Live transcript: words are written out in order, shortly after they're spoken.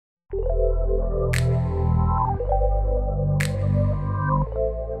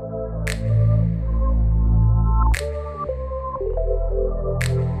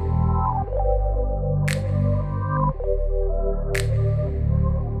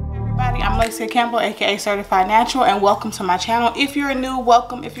Lacey Campbell, aka Certified Natural, and welcome to my channel. If you're new,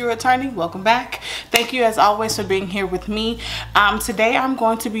 welcome. If you're returning, welcome back. Thank you as always for being here with me. Today I'm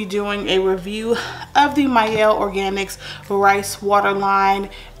going to be doing a review of the Mielle Organics rice water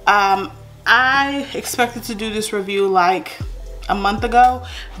line. I expected to do this review like a month ago,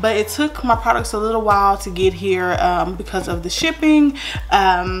 but it took my products a little while to get here because of the shipping.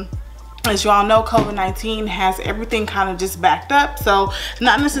 As you all know, COVID-19 has everything kind of just backed up, so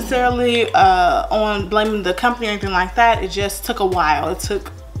not necessarily on blaming the company or anything like that. It just took a while. It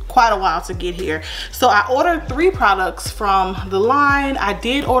took quite a while to get here. So I ordered 3 products from the line. I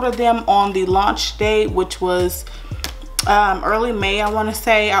did order them on the launch date, which was early May, I want to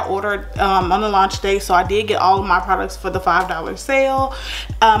say. I ordered on the launch day, so I did get all of my products for the $5 sale.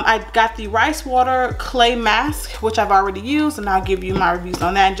 I got the rice water clay mask, which I've already used, and I'll give you my reviews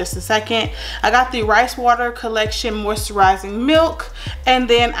on that in just a second. I got the rice water collection moisturizing milk, and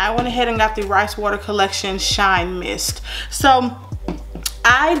then I went ahead and got the rice water collection shine mist. So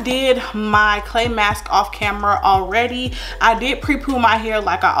I did my clay mask off camera already. I did pre-poo my hair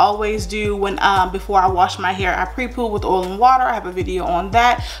like I always do when before I wash my hair. I pre-poo with oil and water. I have a video on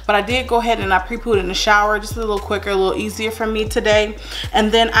that, but I did go ahead and I pre-pooed in the shower, just a little quicker, a little easier for me today.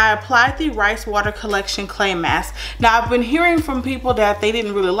 And then I applied the rice water collection clay mask. Now I've been hearing from people that they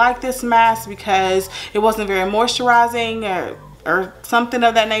didn't really like this mask because it wasn't very moisturizing or something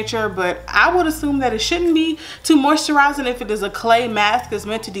of that nature, but I would assume that it shouldn't be too moisturizing if it is a clay mask. It's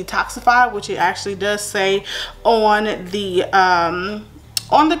meant to detoxify, which it actually does say on the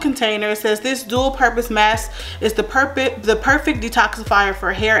container. It says this dual purpose mask is the perfect detoxifier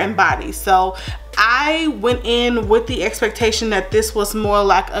for hair and body. So I went in with the expectation that this was more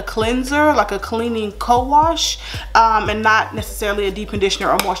like a cleanser, like a cleaning co-wash, and not necessarily a deep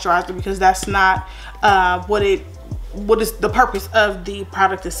conditioner or moisturizer, because that's not what is the purpose of the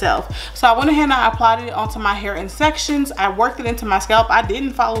product itself. So I went ahead and I applied it onto my hair in sections. I worked it into my scalp. I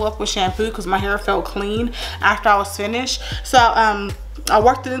didn't follow up with shampoo because my hair felt clean after I was finished. So I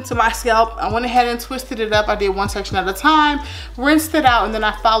worked it into my scalp. I went ahead and twisted it up. I did one section at a time, rinsed it out, and then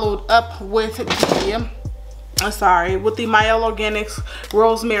I followed up with the Mielle Organics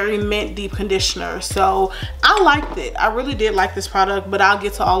Rosemary Mint Deep Conditioner. So I liked it. I really did like this product, but I'll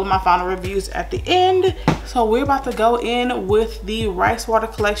get to all of my final reviews at the end. So we're about to go in with the Rice Water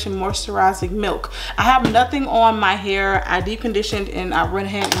Collection Moisturizing Milk. I have nothing on my hair. I deep conditioned and I went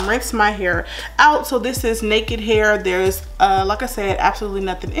ahead and rinsed my hair out. So this is naked hair. There's like I said, absolutely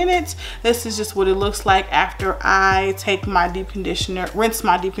nothing in it. This is just what it looks like after I take my deep conditioner, rinse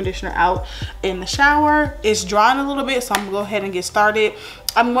my deep conditioner out in the shower. It's drying a little bit, so I'm gonna go ahead and get started.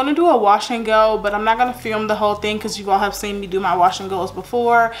 I'm gonna do a wash and go, but I'm not gonna film the whole thing because you all have seen me do my wash and goes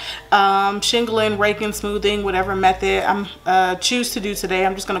before. Shingling, raking, smoothing, whatever method I'm choose to do today,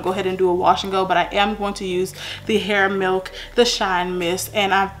 I'm just gonna go ahead and do a wash and go. But I am going to use the hair milk, the shine mist,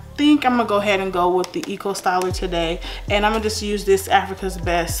 and I think I'm gonna go ahead and go with the Eco Styler today, and I'm gonna just use this Africa's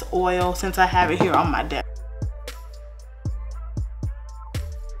Best oil since I have it here on my desk.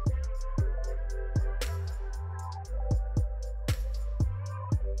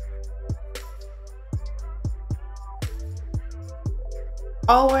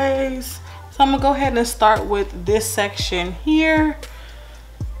 Always. So I'm gonna go ahead and start with this section here,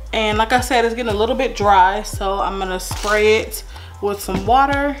 and like I said, it's getting a little bit dry, so I'm gonna spray it with some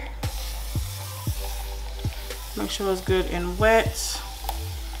water, make sure it's good and wet.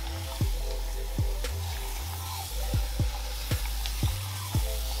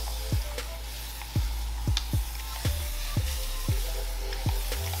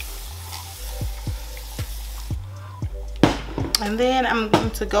 And then I'm going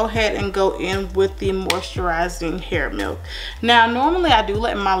to go ahead and go in with the moisturizing hair milk. Now, normally I do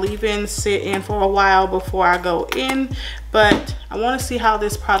let my leave-in sit in for a while before I go in, but I want to see how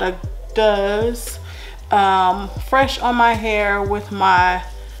this product does fresh on my hair with my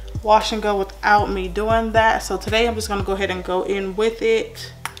wash and go without me doing that. So today I'm just going to go ahead and go in with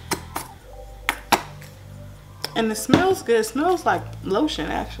it. And it smells good. It smells like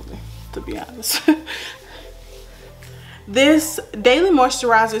lotion, actually, to be honest. This daily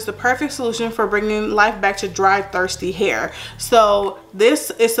moisturizer is the perfect solution for bringing life back to dry, thirsty hair. So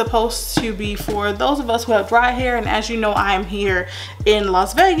this is supposed to be for those of us who have dry hair, and as you know, I am here in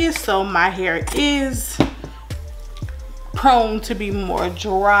Las Vegas, so my hair is prone to be more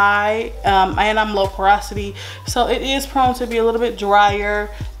dry, and I'm low porosity, so it is prone to be a little bit drier.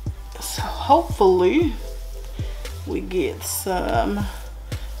 So hopefully we get some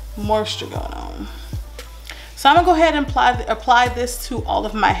moisture going on. So I'm gonna go ahead and apply this to all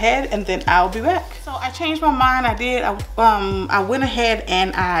of my head, and then I'll be back. So I changed my mind. I went ahead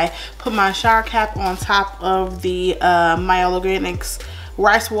and I put my shower cap on top of the Mielle Organics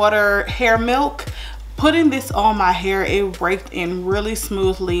rice water hair milk. Putting this on my hair, it raked in really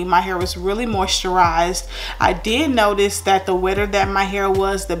smoothly. My hair was really moisturized. I did notice that the wetter that my hair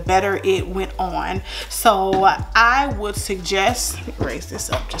was, the better it went on. So I would suggest, let me raise this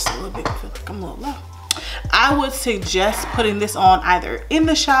up just a little bit. I feel like I'm a little low. I would suggest putting this on either in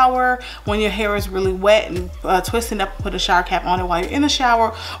the shower when your hair is really wet, and twisting up and put a shower cap on it while you're in the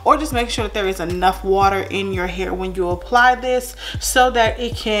shower, or just make sure that there is enough water in your hair when you apply this so that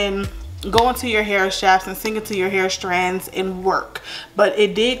it can go into your hair shafts and sink into your hair strands and work. But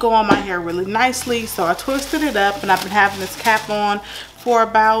it did go on my hair really nicely, so I twisted it up, and I've been having this cap on for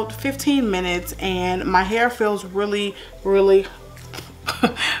about 15 minutes, and my hair feels really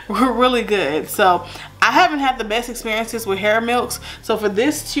really good. So I haven't had the best experiences with hair milks, so for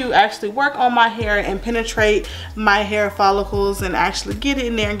this to actually work on my hair and penetrate my hair follicles and actually get it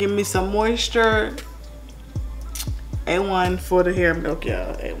in there and give me some moisture, A1 for the hair milk,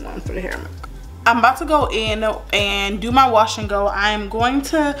 y'all. A1 for the hair milk. I'm about to go in and do my wash and go. I'm going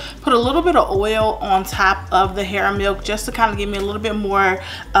to put a little bit of oil on top of the hair milk just to kind of give me a little bit more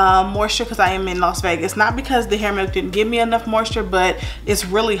moisture, because I am in Las Vegas. Not because the hair milk didn't give me enough moisture, but it's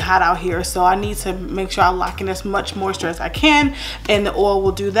really hot out here, so I need to make sure I lock in as much moisture as I can, and the oil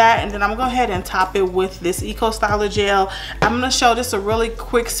will do that. And then I'm gonna go ahead and top it with this Eco Styler gel. I'm gonna show this a really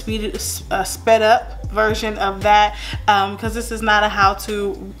quick sped up version of that, because this is not a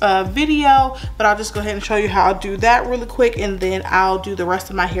how-to video, but I'll just go ahead and show you how I'll do that really quick, and then I'll do the rest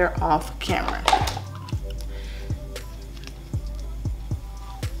of my hair off camera.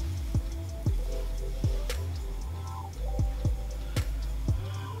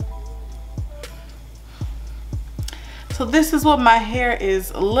 So this is what my hair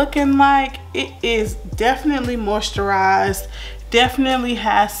is looking like. It is definitely moisturized, definitely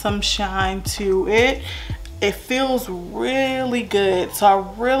has some shine to it. It feels really good, so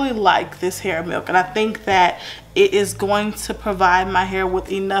I really like this hair milk, and I think that it is going to provide my hair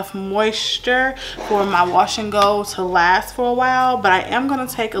with enough moisture for my wash and go to last for a while. But I am going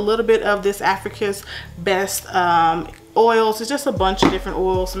to take a little bit of this Africa's Best oils. It's just a bunch of different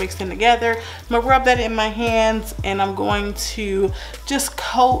oils mixed in together. I'm gonna rub that in my hands, and I'm going to just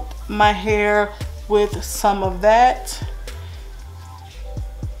coat my hair with some of that.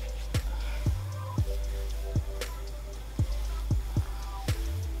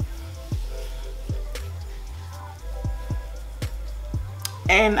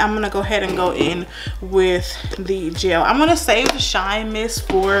 And I'm gonna go ahead and go in with the gel. I'm gonna save the shine mist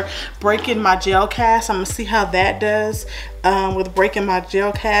for breaking my gel cast. I'm gonna see how that does with breaking my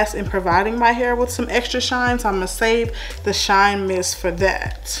gel cast and providing my hair with some extra shine. So I'm gonna save the shine mist for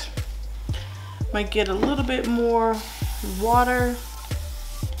that. Might get a little bit more water.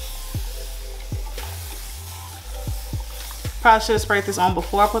 Probably should have sprayed this on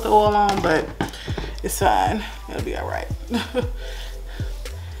before I put the oil on, but it's fine. It'll be all right.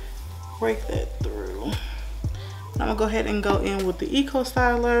 Break that through. I'm gonna go ahead and go in with the Eco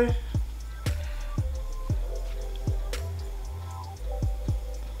Styler.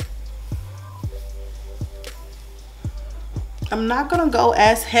 I'm not gonna go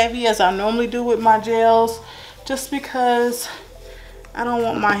as heavy as I normally do with my gels, just because I don't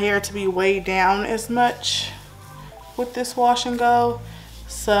want my hair to be weighed down as much with this wash and go.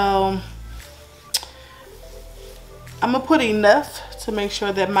 So I'm gonna put enough to make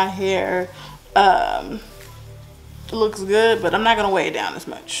sure that my hair looks good, but I'm not gonna weigh it down as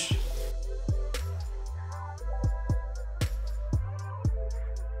much.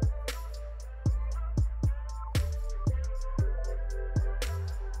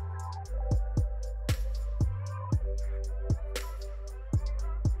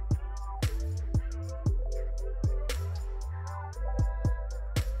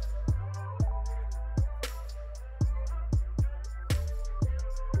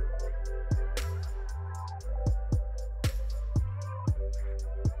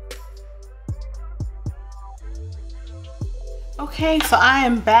 Okay, so I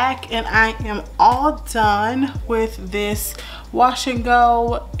am back and I am all done with this wash and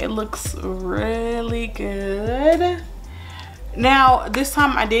go. It looks really good. Now this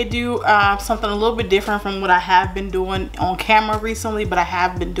time I did do something a little bit different from what I have been doing on camera recently, but I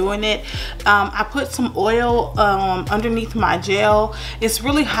have been doing it. I put some oil underneath my gel. It's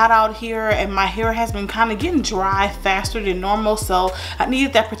really hot out here and my hair has been kind of getting dry faster than normal, so I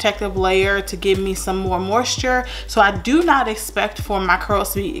needed that protective layer to give me some more moisture. So I do not expect for my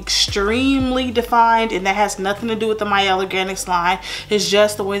curls to be extremely defined, and that has nothing to do with the Mielle Organics line. It's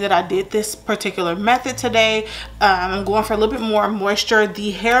just the way that I did this particular method today. I'm going for a little bit more moisture.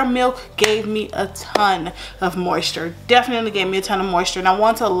 The hair milk gave me a ton of moisture, definitely gave me a ton of moisture, and I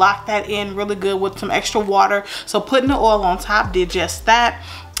want to lock that in really good with some extra water. So putting the oil on top did just that.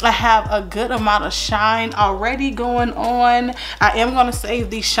 I have a good amount of shine already going on. I am going to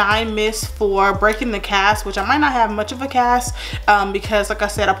save the shine mist for breaking the cast, which I might not have much of a cast because like I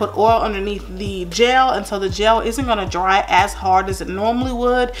said, I put oil underneath the gel, and so the gel isn't going to dry as hard as it normally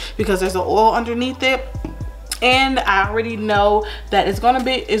would because there's the oil underneath it. And I already know that it's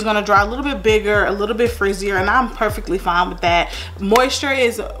gonna dry a little bit bigger, a little bit frizzier, and I'm perfectly fine with that. Moisture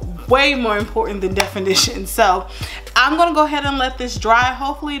is way more important than definition. So I'm gonna go ahead and let this dry.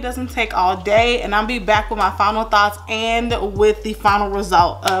 Hopefully it doesn't take all day, and I'll be back with my final thoughts and with the final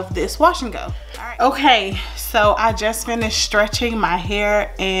result of this wash and go. All right. Okay, so I just finished stretching my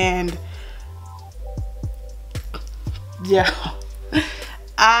hair, and yeah,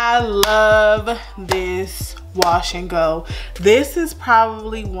 I love this wash and go. This is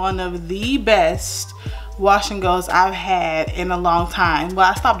probably one of the best wash and goes I've had in a long time. Well,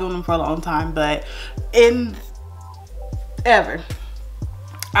 I stopped doing them for a long time, but ever.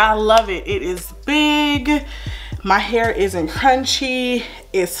 I love it. It is big. My hair isn't crunchy.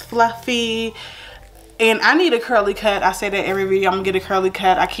 It's fluffy. And I need a curly cut. I say that every video, I'm gonna get a curly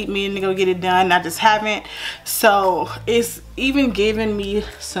cut. I keep meaning to go get it done. I just haven't. So it's even giving me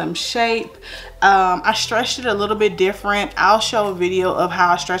some shape. I stretched it a little bit different. I'll show a video of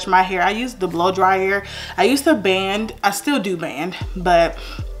how I stretch my hair. I used the blow dryer. I used the band. I still do band, but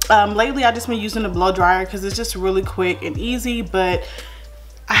lately I just been using the blow dryer because it's just really quick and easy. But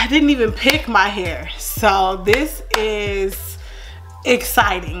I didn't even pick my hair. So this is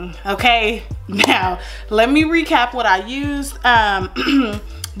exciting. Okay, now let me recap what I used.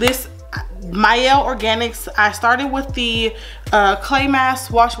 This Mielle Organics, I started with the clay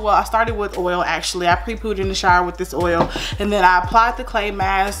mask wash. Well, I started with oil actually. I pre-pooed in the shower with this oil, and then I applied the clay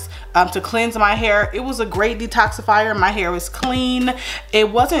mask to cleanse my hair. It was a great detoxifier. My hair was clean.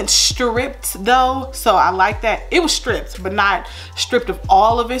 It wasn't stripped though, so I like that. It was stripped, but not stripped of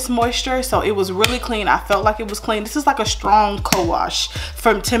all of its moisture, so it was really clean. I felt like it was clean. This is like a strong co-wash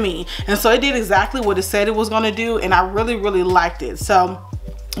to me, and so it did exactly what it said it was going to do, and I really liked it. So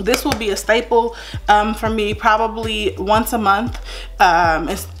this will be a staple for me probably once a month.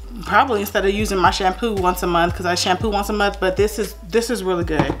 It's probably instead of using my shampoo once a month, because I shampoo once a month, but this is really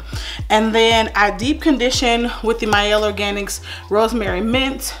good. And then I deep condition with the Mielle Organics Rosemary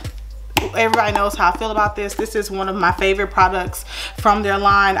Mint. Everybody knows how I feel about this. This is one of my favorite products from their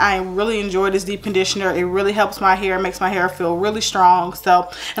line. I really enjoy this deep conditioner. It really helps my hair, makes my hair feel really strong.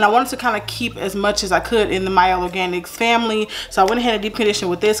 So, and I wanted to kind of keep as much as I could in the Mielle Organics family. So I went ahead and deep conditioned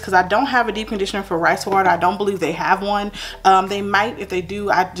with this because I don't have a deep conditioner for rice water. I don't believe they have one. They might. If they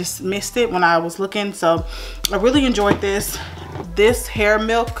do, I just missed it when I was looking. So I really enjoyed this. This hair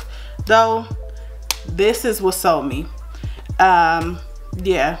milk though, this is what sold me.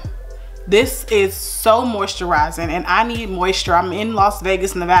 Yeah. This is so moisturizing, and I need moisture. I'm in Las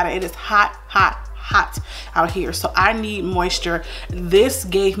Vegas, Nevada. It is hot out here, so I need moisture. This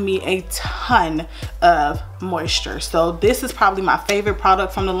gave me a ton of moisture. So this is probably my favorite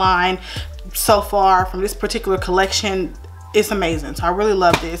product from the line so far from this particular collection. It's amazing. So I really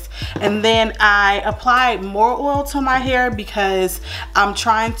love this. And then I applied more oil to my hair because I'm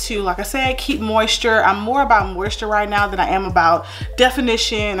trying to, like I said, keep moisture. I'm more about moisture right now than I am about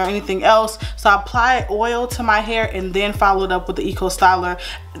definition or anything else. So I applied oil to my hair and then followed up with the Eco Styler.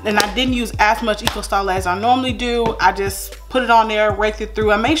 And I didn't use as much Eco Styler as I normally do. I just put it on there, raked it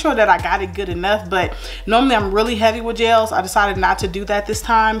through. I made sure that I got it good enough, but normally I'm really heavy with gels. I decided not to do that this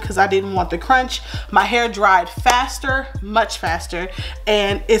time because I didn't want the crunch. My hair dried faster, much faster,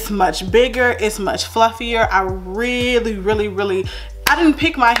 and it's much bigger, it's much fluffier. I really, I didn't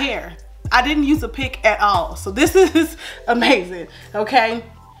pick my hair. I didn't use a pick at all. So this is amazing, okay?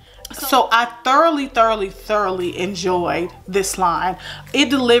 So I thoroughly enjoyed this line. It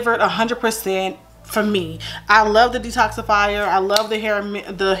delivered 100% for me. I love the detoxifier. I love the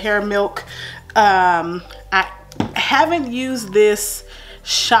hair milk. I haven't used this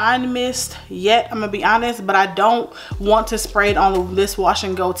shine mist yet, I'm gonna be honest, but I don't want to spray it on this wash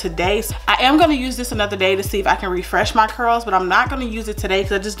and go today. So I am gonna use this another day to see if I can refresh my curls, but I'm not gonna use it today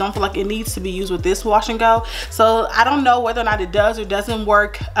because I just don't feel like it needs to be used with this wash and go. So I don't know whether or not it does or doesn't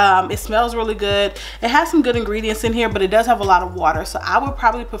work. It smells really good. It has some good ingredients in here, but it does have a lot of water. So I would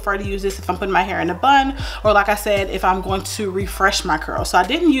probably prefer to use this if I'm putting my hair in a bun, or like I said, if I'm going to refresh my curls. So I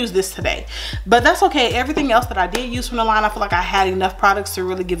didn't use this today, but that's okay. Everything else that I did use from the line, I feel like I had enough products to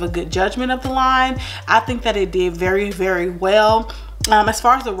really give a good judgment of the line. I think that it did very, very well. As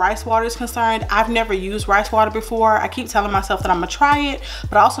far as the rice water is concerned, I've never used rice water before. I keep telling myself that I'm gonna try it,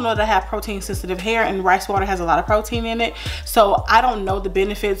 but I also know that I have protein sensitive hair, and rice water has a lot of protein in it. So I don't know the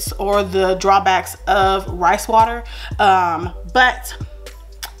benefits or the drawbacks of rice water, but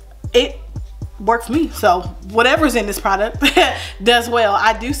it worked for me. So whatever's in this product does well.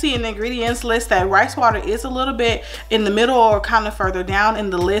 I do see in the ingredients list that rice water is a little bit in the middle or kind of further down in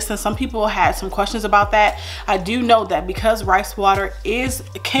the list, and some people had some questions about that. I do know that because rice water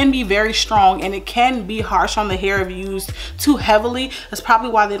can be very strong and it can be harsh on the hair if used too heavily. That's probably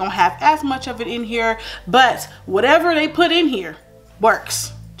why they don't have as much of it in here, but whatever they put in here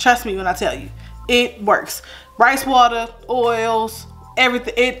works. Trust me when I tell you, it works. Rice water, oils,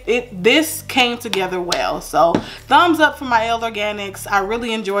 everything, this came together well. So thumbs up for Mielle Organics. I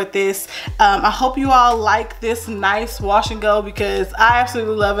really enjoyed this. I hope you all like this nice wash and go because I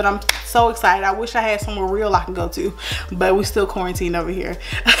absolutely love it. I'm so excited. I wish I had somewhere real I can go to, but we still quarantined over here.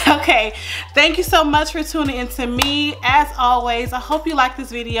 Okay, thank you so much for tuning in to me. As always, I hope you like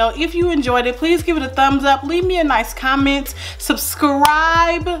this video. If you enjoyed it, please give it a thumbs up, leave me a nice comment,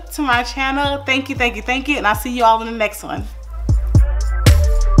 subscribe to my channel. Thank you, thank you, thank you, and I'll see you all in the next one.